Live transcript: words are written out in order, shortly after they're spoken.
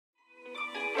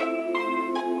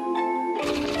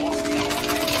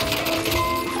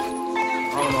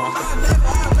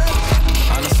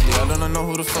wanna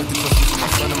know who the fuck this is. My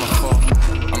friend and my phone.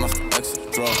 I'm off the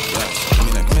exit, draw, yeah. I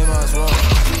mean, like, maybe as well. I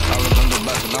remember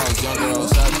back when I was younger, I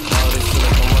was happy. Now they feel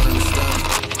like I won't understand.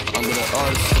 I'm good at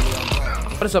artists.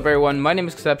 What is up everyone, my name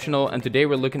is Exceptional and today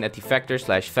we're looking at the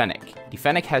Vector/Fennec. The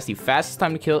Fennec has the fastest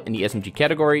time to kill in the SMG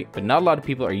category, but not a lot of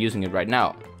people are using it right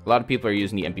now. A lot of people are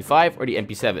using the MP5 or the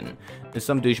MP7, and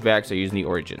some douchebags are using the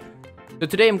Origin. So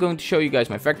today I'm going to show you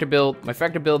guys my Vector build. My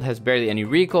Vector build has barely any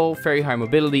recoil, very high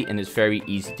mobility, and is very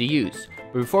easy to use.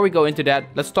 But before we go into that,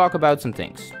 let's talk about some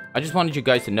things. I just wanted you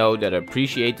guys to know that I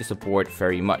appreciate the support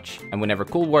very much. And whenever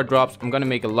Cold War drops, I'm gonna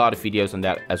make a lot of videos on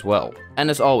that as well. And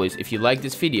as always, if you like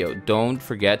this video, don't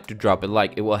forget to drop a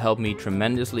like. It will help me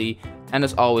tremendously. And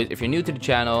as always, if you're new to the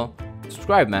channel,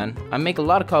 subscribe, man. I make a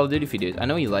lot of Call of Duty videos. I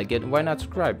know you like it. Why not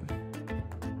subscribe?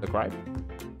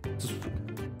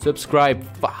 Subscribe.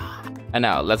 And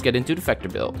now, let's get into the Vector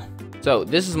build. So,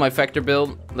 this is my Vector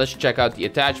build. Let's check out the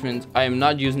attachments. I am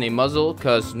not using a muzzle,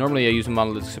 because normally I use a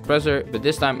monolithic suppressor, but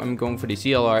this time I'm going for the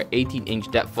CLR 18-inch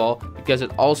depthfall, because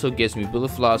it also gives me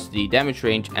bullet velocity, damage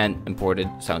range, and imported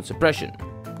sound suppression.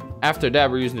 After that,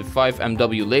 we're using the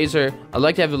 5MW laser. I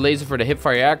like to have the laser for the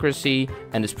hipfire accuracy,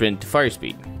 and the sprint to fire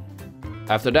speed.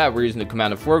 After that, we're using the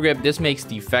command of foregrip. This makes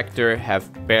the Vector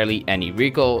have barely any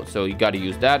recoil, so you gotta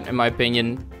use that in my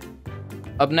opinion.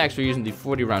 Up next, we're using the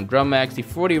 40 round drum max. The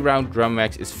 40 round drum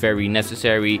max is very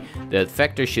necessary. The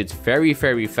Vector shoots very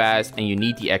fast and you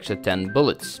need the extra 10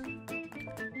 bullets.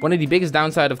 One of the biggest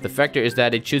downside of the Vector is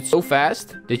that it shoots so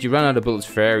fast that you run out of bullets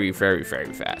very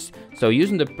fast. So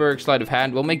using the perk sleight of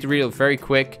hand will make the reload very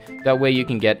quick. That way you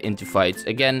can get into fights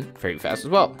again very fast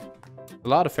as well. A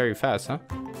lot of very fast, huh?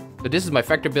 So this is my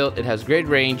Vector build. It has great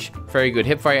range, very good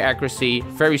hipfire accuracy,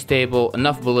 very stable,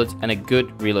 enough bullets, and a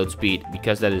good reload speed,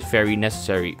 because that is very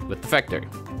necessary with the Vector.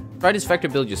 Try this Vector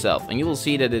build yourself, and you will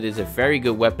see that it is a very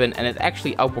good weapon, and it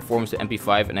actually outperforms the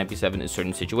MP5 and MP7 in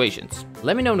certain situations.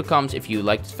 Let me know in the comments if you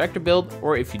like this Vector build,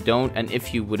 or if you don't, and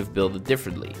if you would have built it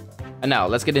differently. And now,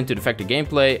 let's get into the Vector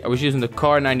gameplay. I was using the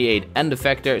Car 98 and the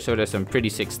Vector, so there's some pretty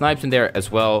sick snipes in there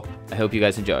as well. I hope you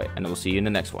guys enjoy, and I will see you in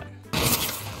the next one.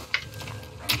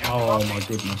 Oh my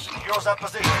goodness. Secures that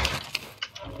position.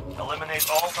 Eliminate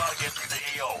all targets in the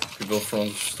AO. People from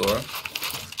the store.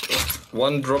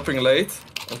 One dropping late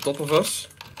on top of us.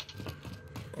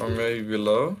 Or maybe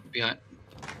below. Behind.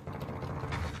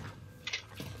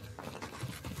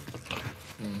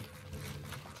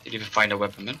 Did you even find a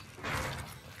weapon, man?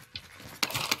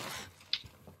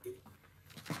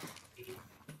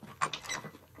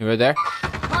 You right there?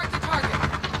 Mark the target.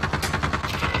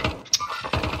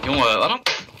 Jongen, waarom?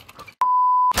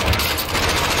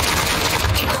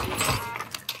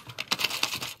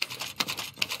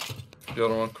 The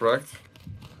other one cracked.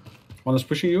 One is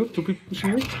pushing you, two people pushing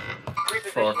you.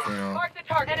 Fucking hell. Mark the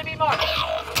target. Enemy mark.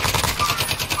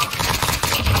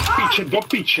 Piche, do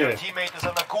piche. Your teammate is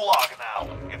in the gulag now.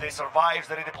 If they survive,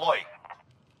 they redeploy.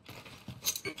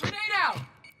 Grenade out.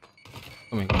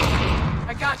 Oh my God.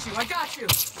 I got you. I got you.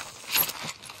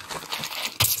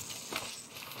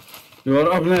 You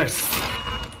are up next.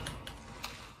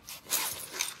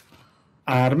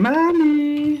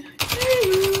 Armani.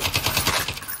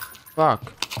 Fuck.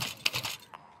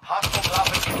 Hostile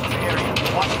dropping into the area.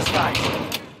 Watch the skies.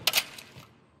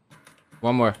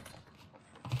 One more.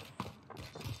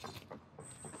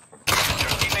 Your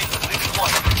teammate is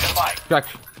redeployed. Stand by. Crack.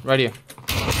 Right here.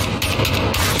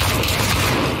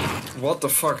 What the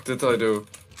fuck did I do?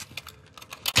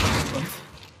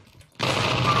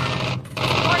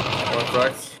 One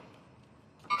cracked.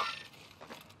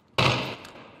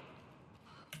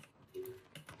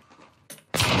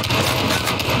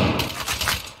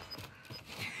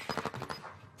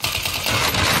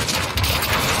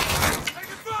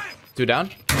 Two down.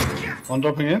 One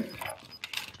dropping in.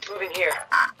 Moving here.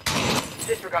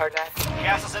 Disregard that.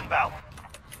 Gas is inbound.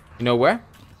 You know where?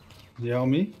 Yeah,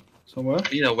 on me. Somewhere. I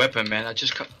need a weapon, man. I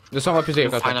just There's some weapons here.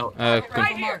 You'll find out.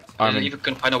 Right here. I Armin. even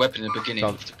couldn't find a weapon in the beginning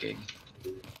Stop. of the game.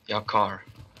 Yeah, car.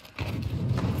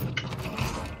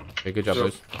 Okay, good job, So-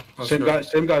 boys.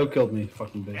 Same guy who killed me.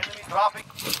 Fucking bitch. Enemies dropping.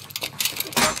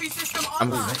 Trophy system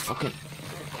I'm online. fucking.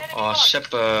 Oh,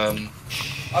 Sepp, where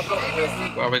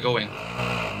are we going?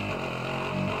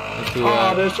 Let's do,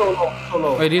 Ah, they're so low, so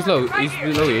low. wait, he's low. He's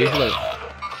below you. He's low.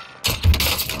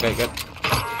 Okay, good.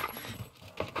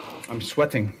 I'm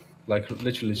sweating. Like,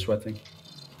 literally sweating.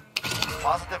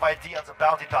 Positive ID on the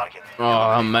bounty target.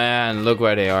 Oh man, look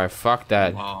where they are. Fuck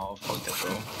that. Wow, fuck that,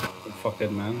 bro. Fuck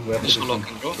that, man. We have to Just do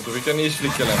something locking, bro. But we can easily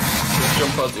kill him. Just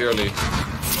jump out early.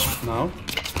 now.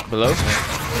 Below?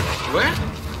 Where?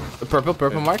 The purple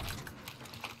mark.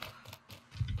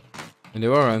 And they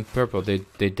were on purple. They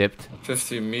dipped.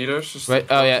 50 meters. is Right.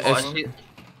 the Oh yeah. Oh, I It's, see.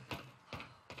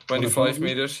 25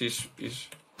 meters. He's.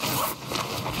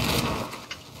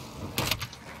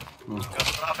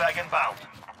 Drop back inbound.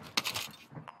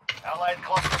 Allied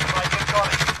cluster strike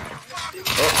incoming.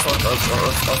 Oh fuck!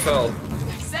 I fell.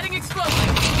 Setting explosive.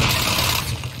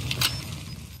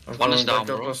 I'm One is coming down,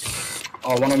 back up bro. as-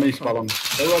 Oh, one on me, Spallon.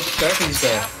 They were attacking each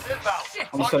other. Inbound.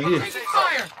 I'm still here. Taking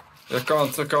fire.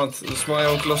 I can't. It's my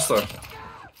own cluster.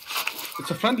 It's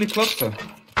a friendly cluster.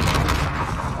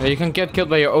 yeah, you can get killed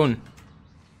by your own.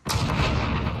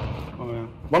 Oh yeah.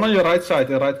 One on your right side,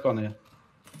 the right corner.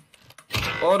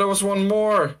 Oh, there was one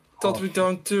more. Thought we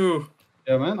down 2.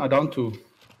 Yeah, man. I down 2.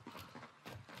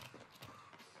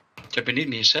 You're beneath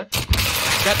me, Seb.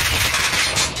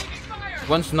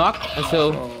 One's knocked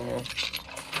until. Oh. Your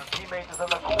teammate is in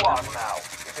the gulag now.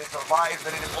 If they survive,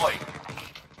 they redeploy.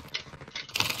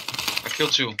 I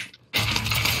killed 2.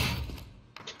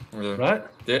 Yeah. Right?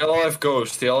 They all have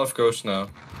ghosts. They all have ghosts now.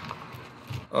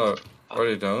 Oh, or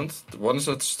they don't. One is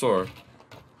at the store.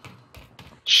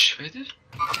 Shit.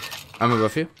 I'm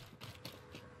above you.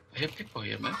 I hear people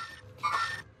here, man.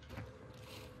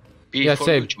 Yeah, Before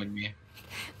same. you join me.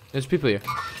 There's people here.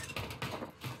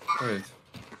 Wait.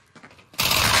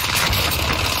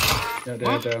 Yeah,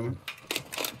 they're there, man.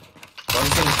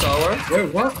 One's in the tower.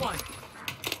 Wait, what?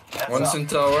 Heads One's up. in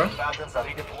tower. Combatants are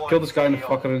redeploying. Kill this guy in the to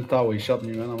fucker in the tower. He shot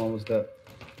me, man. I'm almost dead.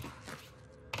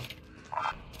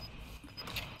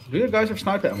 Do you guys have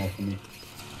sniper ammo for me?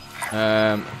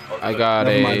 I got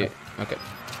Never a. mind. Okay.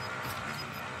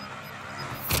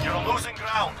 You're losing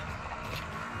ground.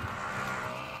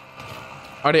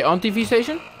 Are they on TV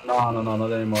station? No,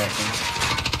 not anymore. I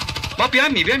think. Oh,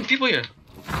 behind me, people here.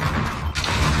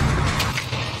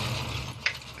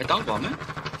 I downed one, man.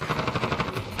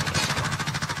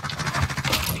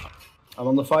 I'm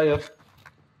on the fire.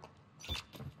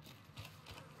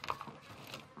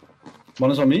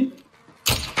 One is on me.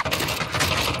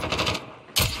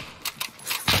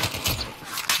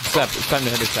 Slap. It's time to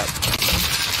hit a slap.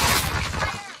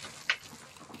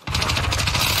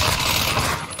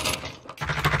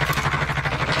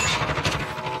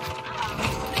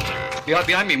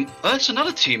 Behind me. Oh, that's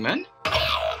another team, man.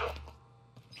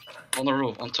 On the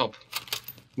roof, on top.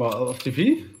 Well, of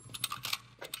TV?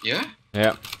 Yeah?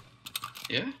 Yeah.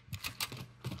 Yeah?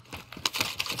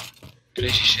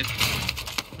 Crazy shit.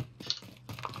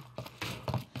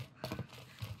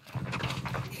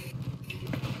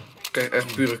 Ik krijg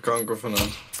echt pure kanker van hem.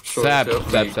 Sorry, Slap. zelf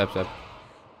Slap. niet. Slap. Slap.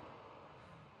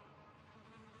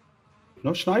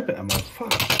 No sniper ammo.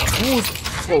 Fuck.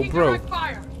 Oh, bro. Direct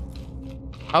fire.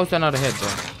 How's that not a hit, bro?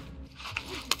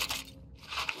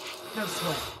 No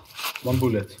sweat. One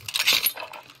bullet.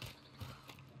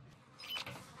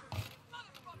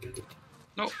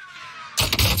 No.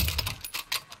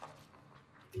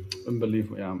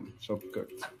 Unbelievable. Yeah, I'm so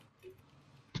cooked.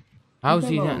 How's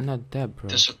he not dead, bro?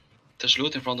 There's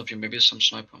loot in front of you, maybe it's some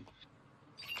sniper.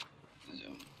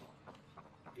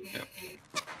 Yeah.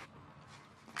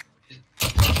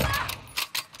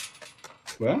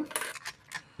 Where?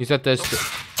 He's at this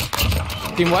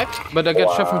team wipe, but I get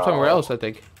shot from somewhere else, I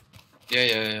think.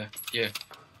 Yeah.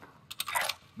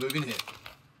 Moving here.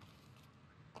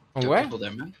 From There are where? people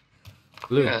there, man.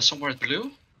 Blue. Yeah, somewhere at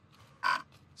blue.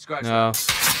 Scratch No.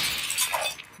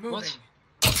 Moving. What?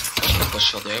 That was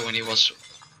shot there when he was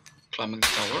climbing the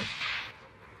tower.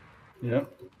 Yeah.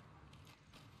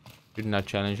 Did not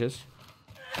challenge us.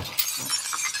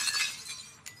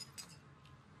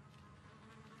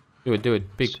 Do it, do it.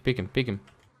 Pick him.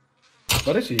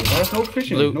 What is he? I have no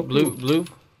vision. Blue, no blue.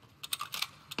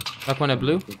 Knock one at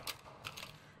blue.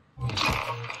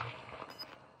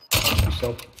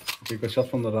 Shot. He got shot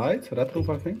from the right. Red roof,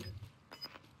 I think.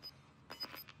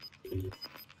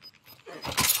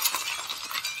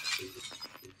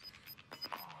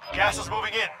 Gas is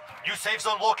moving in. New safe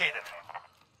zone located.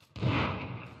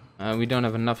 We don't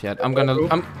have enough yet. I'm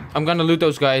gonna loot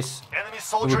those guys. Enemy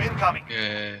soldier incoming.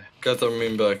 Yeah. Get our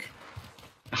meme back.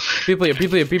 People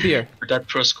here. That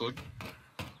press code.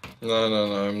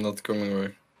 No, I'm not coming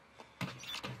back.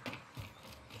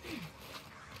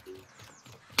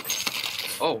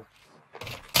 Oh.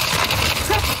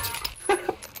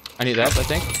 I need that, I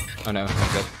think. Oh no, not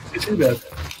that. You see that?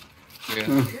 Yeah.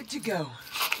 Good to go.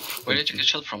 Where did you get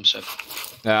shot from, Seb?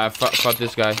 I fought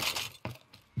this guy.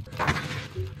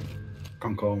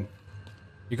 Can't come.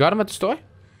 You got him at the store?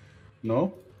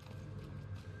 No?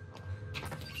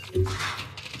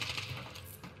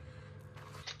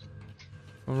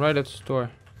 I'm right at the store.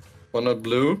 One at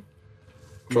blue.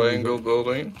 Triangle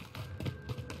building.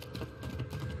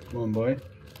 Come on, boy.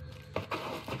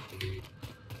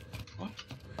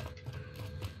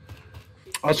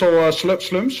 Also,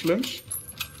 slums.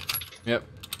 Yep.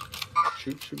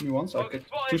 Shoot me once. I get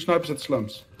 2 snipers at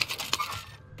slums.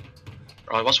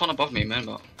 Oh, there was one above me, man,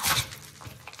 but...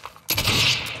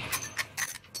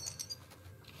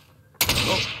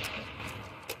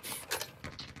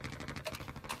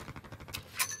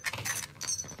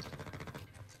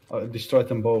 I destroyed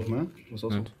them both, man. It was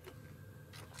also...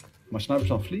 My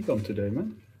sniper's on fleek on today,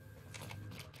 man.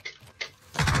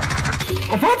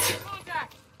 Oh, what?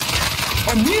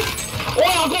 On me? Oh,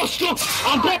 I got stuck!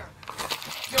 I got...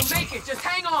 You'll make it. Just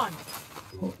hang on.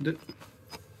 Oh,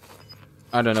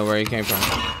 I don't know where he came from.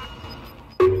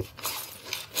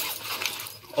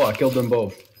 oh, I killed them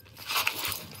both.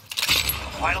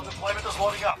 Final deployment is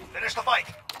loading up. Finish the fight.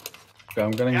 Okay,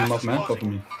 I'm getting them up, man. Cover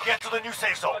me. Get to the new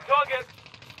safe zone.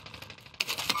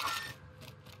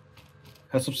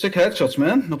 Had some sick headshots,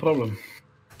 man. No problem.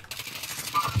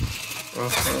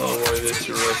 Oh, why did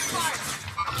you rush me?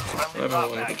 I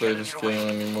don't want to play this game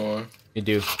anymore. You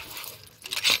do.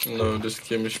 No, this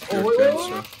game is pure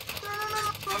cancer.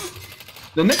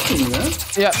 They're next to me, man.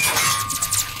 Yeah.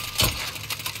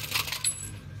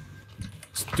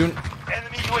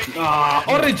 Enemy UAV. Ah,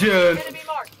 Origin! Enemy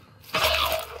marked.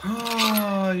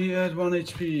 Ah, he had 1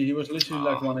 HP. He was literally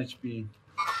like 1 HP.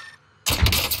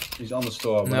 He's on the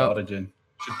store with No. Origin.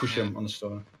 Should push him on the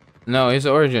store. No, his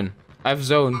origin. I have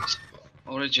zone.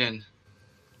 Origin.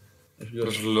 If you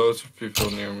There's loads of people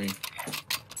near me.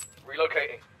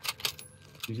 Relocating.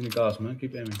 He's in the gas, man.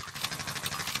 Keep aiming.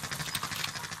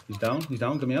 He's down.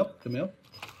 Get me up.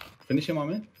 Finish him,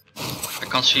 man. I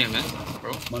can't see him, man,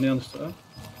 bro. Money on the store.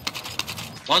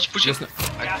 One's pushing.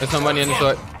 There's no money in the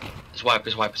store. It's wipe.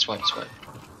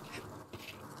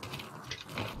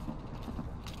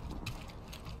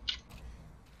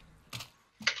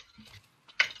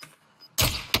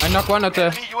 I knocked one at the...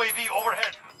 Enemy UAV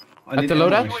overhead. I At need the ammo,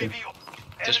 loadout? actually.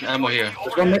 There's ammo here.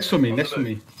 There's one next to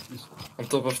me. On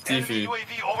top of Enemy TV.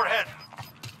 UAV overhead.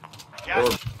 Or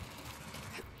Gas.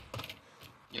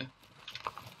 Yeah.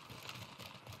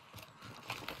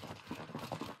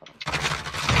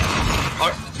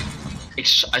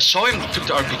 I saw him took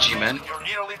the RPG, man. You're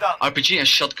nearly done. RPG and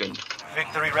shotgun.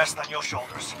 Victory rests on your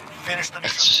shoulders. Finish the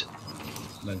mission.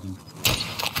 Echt, Legend.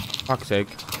 Fuck's sake.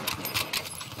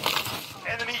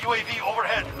 Enemy UAV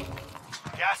overhead.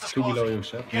 Gas is 2 below closing. you,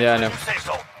 Seth. Get Yeah, I to the know. new safe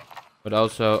zone. But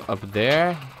also up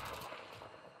there.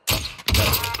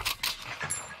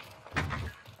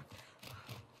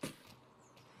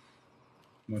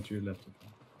 What you left of him.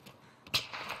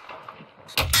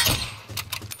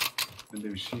 And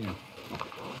they see him.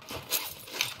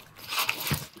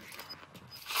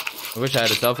 I wish I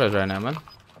had a self-res right now, man.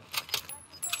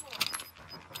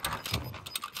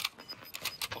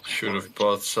 should have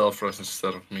bought self-res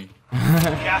instead of me.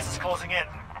 Gas is closing in.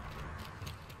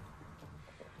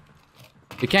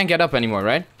 You can't get up anymore,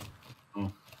 right?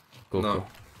 Oh. Cool, No.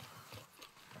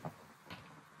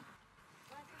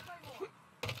 cool.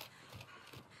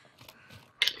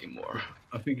 Claymore.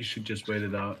 I think you should just wait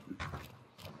it out.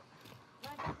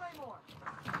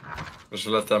 Just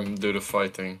let them do the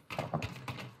fighting.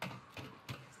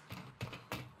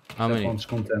 How many? One's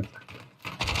content.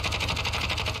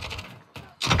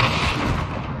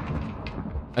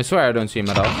 I swear I don't see him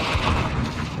at all.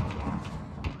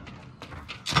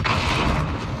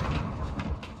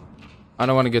 I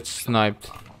don't want to get sniped.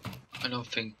 I don't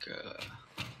think.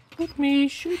 Shoot me,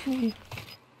 shoot me.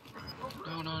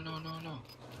 No.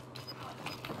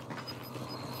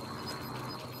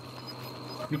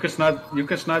 You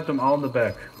can snipe them all in the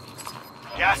back.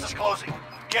 Gas is closing.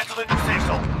 Get to the new safe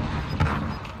zone.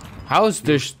 How is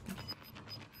this?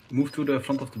 Move to the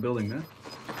front of the building, man.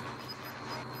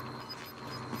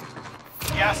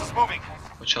 Gas is moving.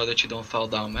 Watch out that you don't fall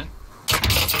down, man.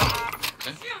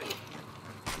 Okay.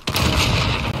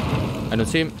 I don't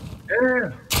see him.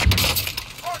 Yeah.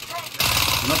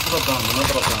 Not drop down, not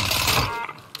drop down.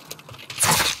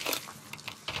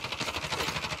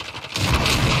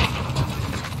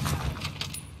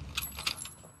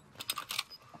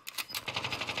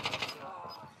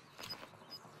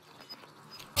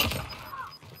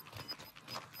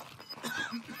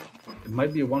 It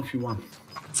might be a 1v1.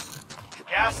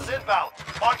 Gas is inbound.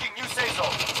 Marking new safe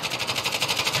zone.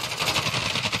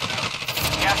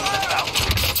 Gas is inbound.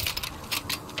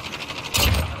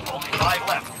 Only 5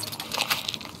 left.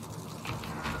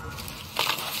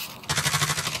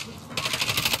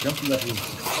 Jump from that roof.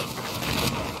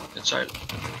 Inside.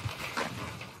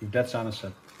 If that's on a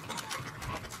set.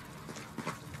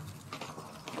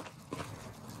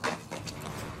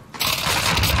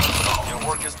 Your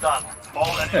work is done.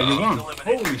 All that Yeah, you won.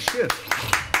 eliminated. Holy shit.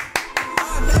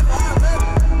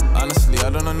 Honestly, I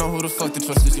don't know know who the fuck to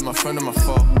trust. Is he my friend or my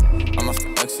foe? I'm off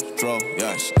the exit, bro.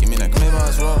 Yeah, she give me that claim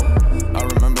as well. I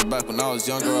remember back when I was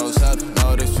younger, I was happy.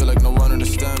 Nowadays feel like no one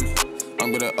understand me.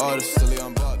 I'm good at artists, silly,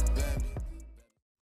 I'm